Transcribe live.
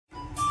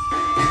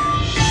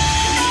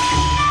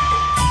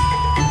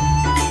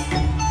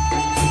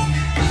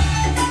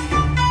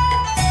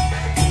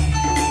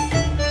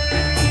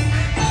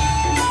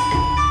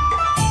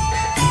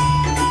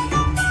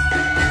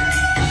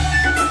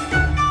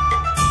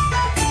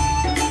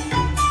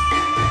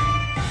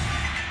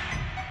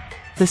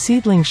The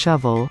seedling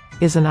shovel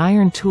is an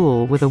iron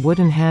tool with a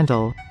wooden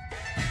handle.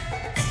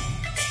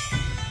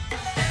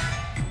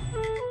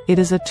 It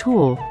is a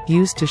tool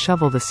used to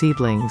shovel the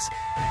seedlings.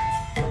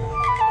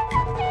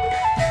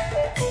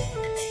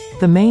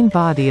 The main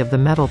body of the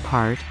metal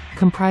part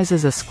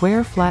comprises a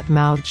square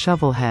flat-mouthed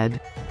shovel head.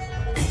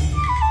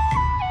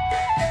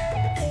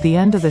 The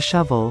end of the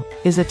shovel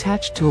is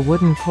attached to a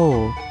wooden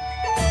pole.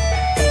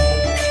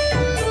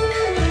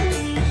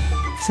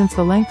 Since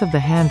the length of the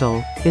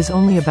handle is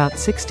only about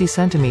 60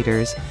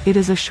 centimeters, it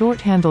is a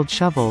short-handled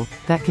shovel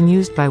that can be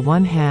used by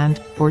one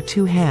hand or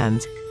two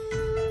hands.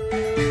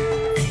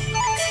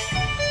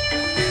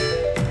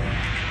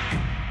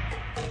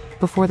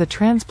 Before the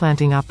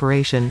transplanting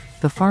operation,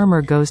 the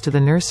farmer goes to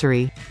the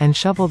nursery and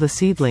shovel the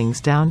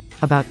seedlings down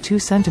about 2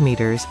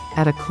 centimeters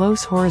at a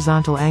close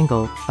horizontal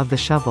angle of the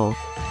shovel.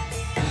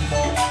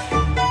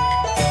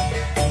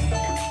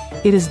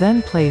 It is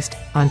then placed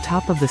on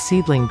top of the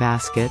seedling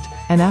basket,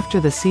 and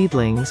after the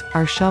seedlings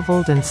are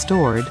shoveled and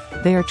stored,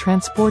 they are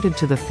transported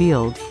to the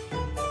field.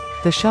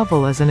 The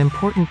shovel is an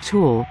important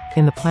tool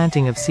in the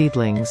planting of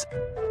seedlings.